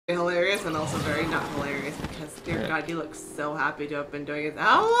hilarious and also very not hilarious because, dear God, you look so happy to have been doing it.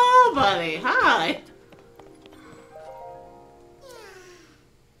 Hello, buddy. Hi.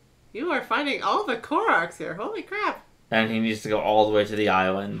 You are finding all the Koroks here. Holy crap. And he needs to go all the way to the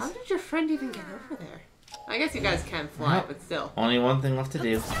islands. How did your friend even get over there? I guess you guys can fly, but still. Only one thing left to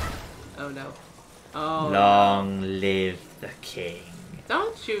do. Oh no. Oh. Long live the king.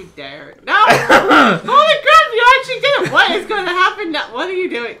 Don't you dare. No! Holy crap, you actually did it! What is going to happen now? What are you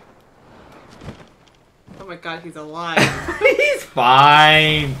doing? Oh my God, he's alive. He's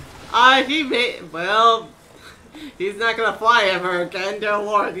fine. He made... Well... He's not gonna fly ever again, dear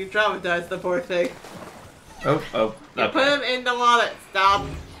Lord. You traumatized the poor thing. Oh. You put him in the wallet. Stop.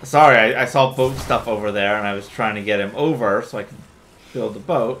 Sorry, I saw boat stuff over there, and I was trying to get him over so I could build the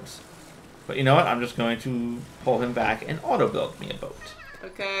boat. But you know what? I'm just going to pull him back and auto-build me a boat.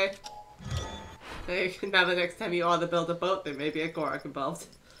 Okay. Hey, now the next time you auto-build a boat, there may be a Korok involved.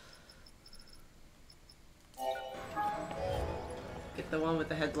 Get the one with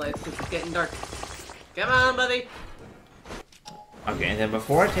the headlights, because it's getting dark. Come on, buddy. Okay, and then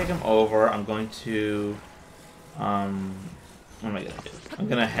before I take him over, I'm going to... what am I going to do? I'm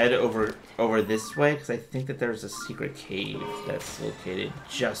going to head over this way, because I think that there's a secret cave that's located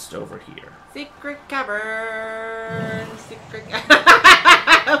just over here. Secret cavern. Secret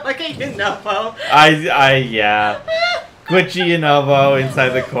Look at Yanobo. Yeah. Gucci Yanobo inside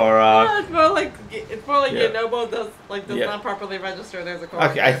the Korok. Oh, it's more like Yanobo does not properly register. There's a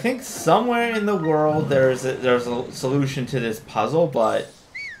Korok. Okay, I think somewhere in the world there's a solution to this puzzle, but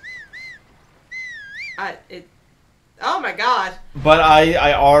oh my God. But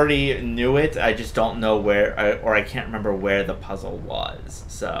I already knew it. I just don't know where, or I can't remember where the puzzle was.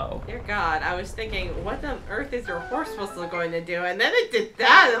 So. Dear God, I was thinking, what on earth is your horse supposed to going to do? And then it did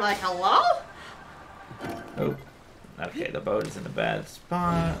that. And I'm like, hello? Oh. Okay, the boat is in a bad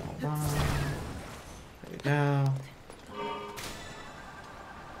spot. Hold on. There we go.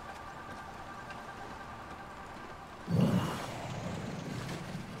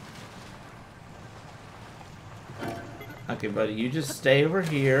 Okay, buddy, you just stay over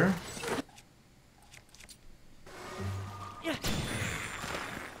here. Yeah.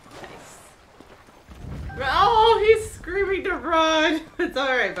 Nice. Oh, he's screaming to run. It's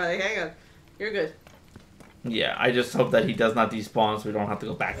alright, buddy. Hang on. You're good. Yeah, I just hope that he does not despawn so we don't have to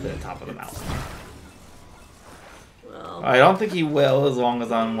go back to the top of the mountain. Well, I don't think he will as long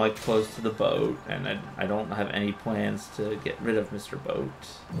as I'm, like, close to the boat. And I don't have any plans to get rid of Mr. Boat.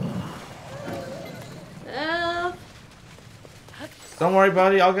 Don't worry,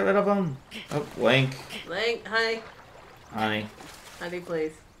 buddy. I'll get rid of him. Oh, Link. Link, honey. Honey. Honey,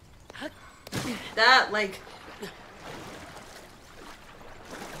 please. That, Link.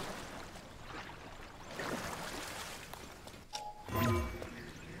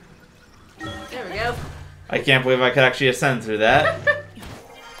 There we go. I can't believe I could actually ascend through that.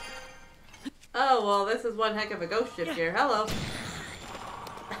 Oh, well, this is one heck of a ghost ship here. Hello.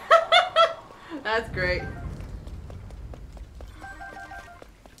 That's great.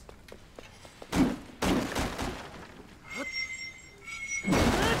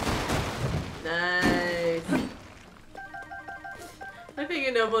 Nice. I think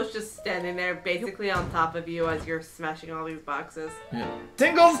Yanobo's just standing there basically on top of you as you're smashing all these boxes. Yeah.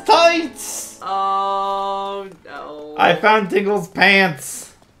 Tingle's tights! Oh, no. I found Tingle's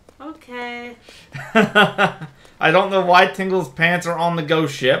pants. Okay. I don't know why Tingle's pants are on the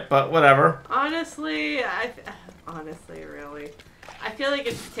ghost ship, but whatever. Honestly, really. I feel like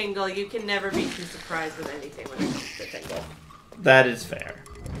it's Tingle. You can never be too surprised with anything when it comes to Tingle. That is fair.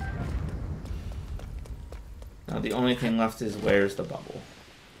 Now the only thing left is where's the bubble?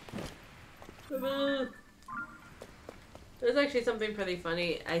 There's actually something pretty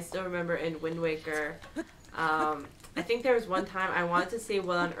funny. I still remember in Wind Waker, I think there was one time I wanted to see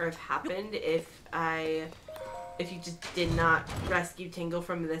what on earth happened if you just did not rescue Tingle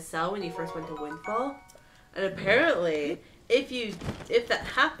from the cell when you first went to Windfall. And apparently, if that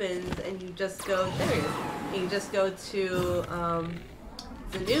happens and you just go you just go to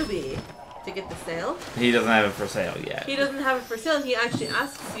Zanubi to get the sail. He doesn't have it for sale yet. He doesn't have it for sale, and he actually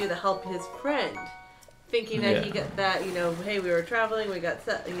asks you to help his friend, thinking that he got that, you know, hey, we were traveling, we got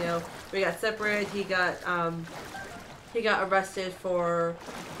separated. He got arrested for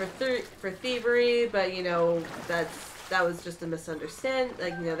thievery, but you know that was just a misunderstanding.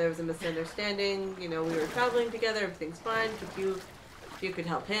 Like, you know, there was a misunderstanding. You know, we were traveling together, everything's fine. If you could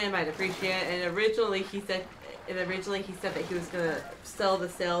help him, I'd appreciate it. And originally he said that he was gonna sell the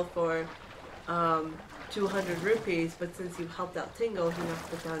sail for 200 rupees, but since you helped out Tingle, he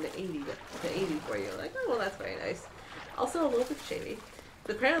knocked it down to 80 for you. Like, oh well, that's very nice. Also a little bit shady.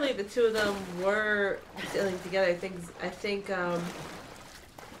 apparently the two of them were sailing together. I think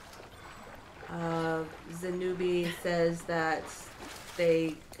Zanubi says that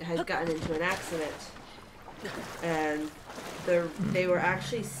they had gotten into an accident, and they were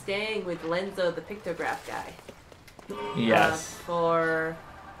actually staying with Lenzo, the pictograph guy. Yes. For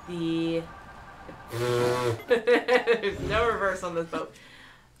the there's no reverse on this boat.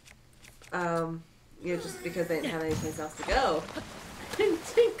 Just because they didn't have any place else to go. And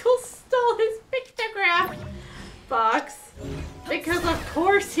Tinkle stole his pictograph box. Because of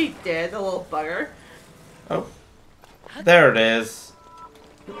course he did, the little bugger. Oh. There it is.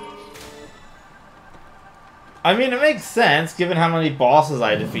 I mean, it makes sense, given how many bosses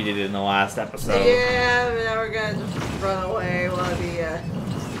I defeated in the last episode. Yeah, but now we're gonna just run away while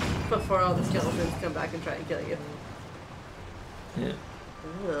before all the skeletons come back and try and kill you. Yeah.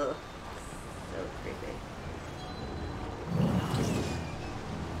 Ugh. So creepy.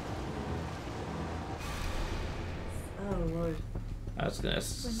 Oh lord. I was gonna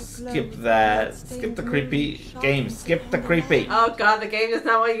skip that. Skip the creepy game. Skip the creepy. Oh god, the game does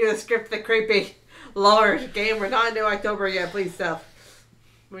not want you to skip the creepy. Lord, game, we're not into October yet. Please stop.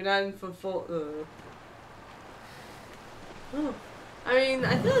 We're not in full. Oh. I mean,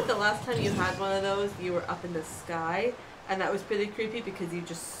 I feel like the last time you had one of those, you were up in the sky, and that was pretty creepy because you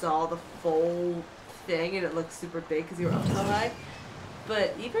just saw the full thing and it looked super big because you were up so high.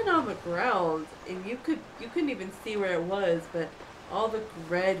 But even on the ground, and you couldn't even see where it was, but all the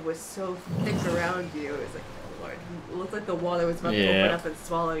red was so thick around you. It was like, oh lord, it looked like the water was about to open up and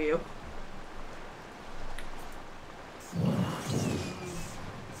swallow you.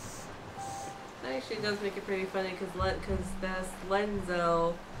 That actually does make it pretty funny because this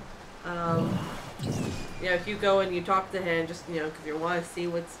Lenzo, if you go and you talk to him, just because you want to see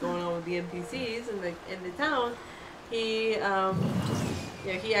what's going on with the NPCs in the town, he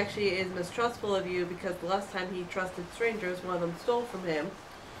he actually is mistrustful of you because the last time he trusted strangers, one of them stole from him,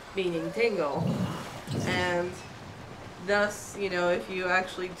 meaning Tingle, and thus if you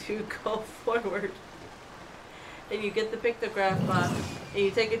actually do go forward and you get the pictograph box and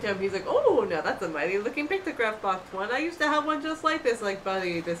you take it to him, he's like, oh, now that's a mighty looking pictograph box one. I used to have one just like this. Like,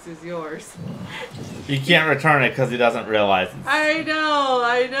 buddy, this is yours. You can't return it because he doesn't realize it. I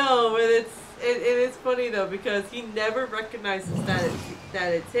know, but it is funny though because he never recognizes that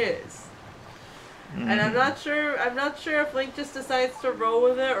it's his. And I'm not sure if Link just decides to roll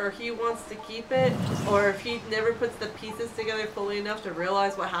with it or he wants to keep it or if he never puts the pieces together fully enough to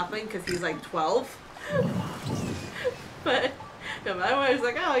realize what happened because he's like 12. But my wife's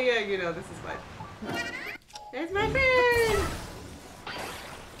like, oh yeah, this is fine. There's my friend!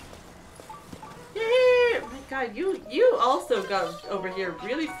 Yeah! My god, you also got over here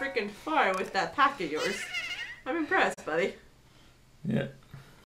really freaking far with that pack of yours. I'm impressed, buddy. Yeah.